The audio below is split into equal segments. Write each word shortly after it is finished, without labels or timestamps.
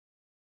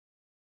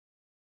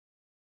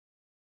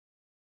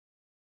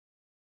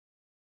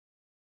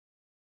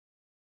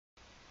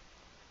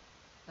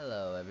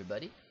Hello,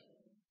 everybody.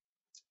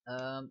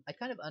 I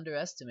kind of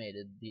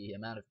underestimated the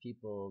amount of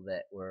people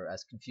that were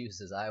as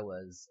confused as I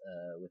was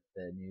with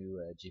the new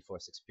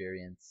GeForce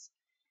Experience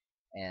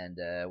and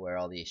where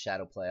all the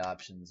Shadowplay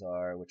options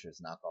are, which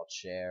is now called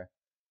Share.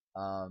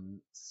 I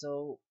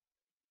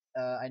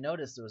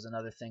noticed there was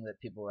another thing that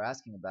people were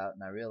asking about,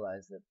 and I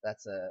realized that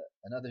that's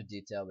another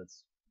detail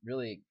that's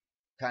really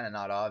kind of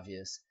not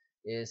obvious,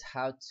 is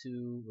how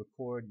to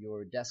record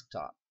your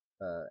desktop,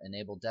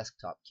 enable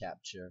desktop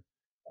capture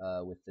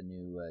with the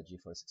new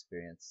GeForce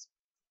Experience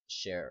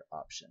Share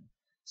option.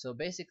 So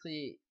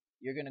basically,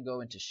 you're going to go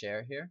into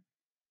Share here,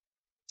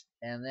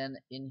 and then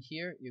in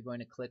here, you're going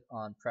to click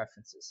on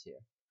Preferences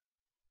here.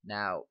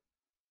 Now,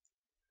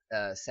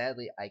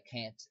 sadly, I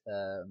can't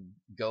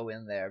go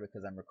in there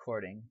because I'm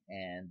recording,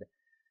 and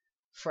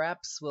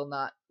Fraps will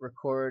not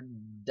record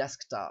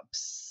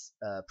desktops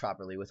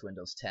properly with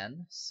Windows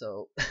 10,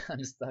 so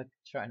I'm stuck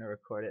trying to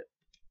record it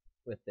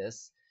with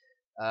this.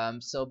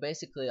 So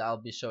basically,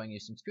 I'll be showing you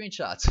some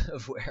screenshots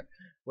of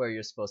where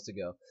you're supposed to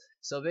go.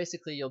 So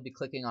basically, you'll be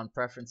clicking on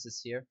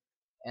Preferences here,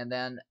 and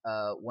then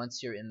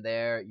once you're in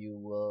there, you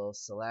will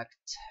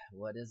select,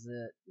 what is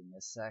it? Give me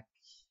a sec.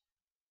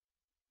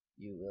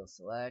 You will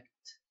select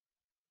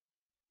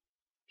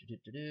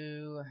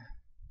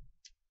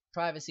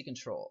privacy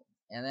control,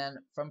 and then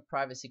from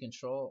privacy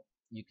control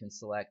you can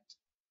select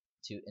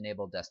to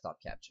enable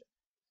desktop capture,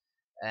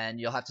 and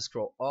you'll have to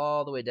scroll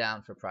all the way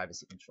down for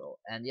privacy control.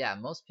 And yeah,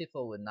 most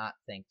people would not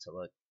think to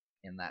look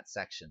in that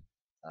section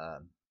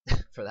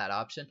for that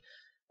option.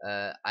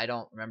 I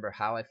don't remember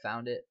how I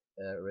found it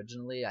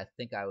originally. I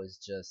think I was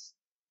just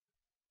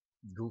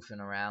goofing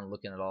around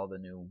looking at all the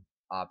new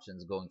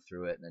options, going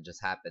through it, and I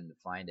just happened to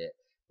find it.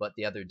 But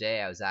the other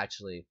day I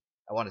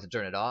wanted to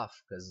turn it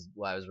off because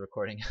while I was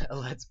recording a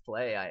Let's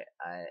Play,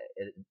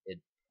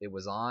 it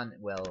was on.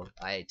 Well,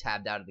 I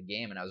tabbed out of the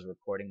game and I was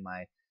recording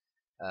my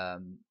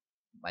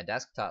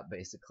desktop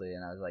basically,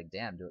 and I was like,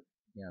 damn, do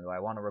I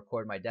want to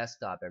record my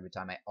desktop every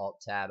time I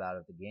alt tab out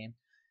of the game?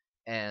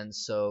 And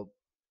so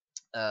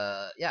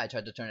yeah, I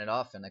tried to turn it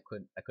off and I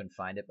couldn't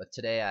find it. But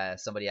today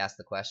somebody asked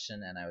the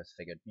question and I was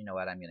figured, you know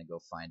what, I'm gonna go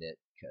find it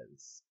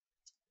because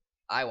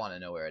I want to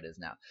know where it is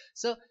now.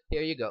 So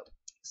here you go.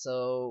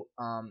 So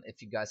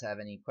if you guys have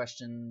any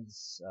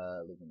questions,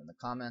 leave them in the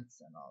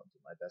comments and I'll do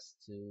my best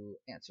to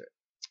answer it.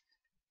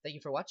 Thank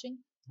you for watching.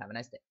 Have a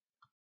nice day.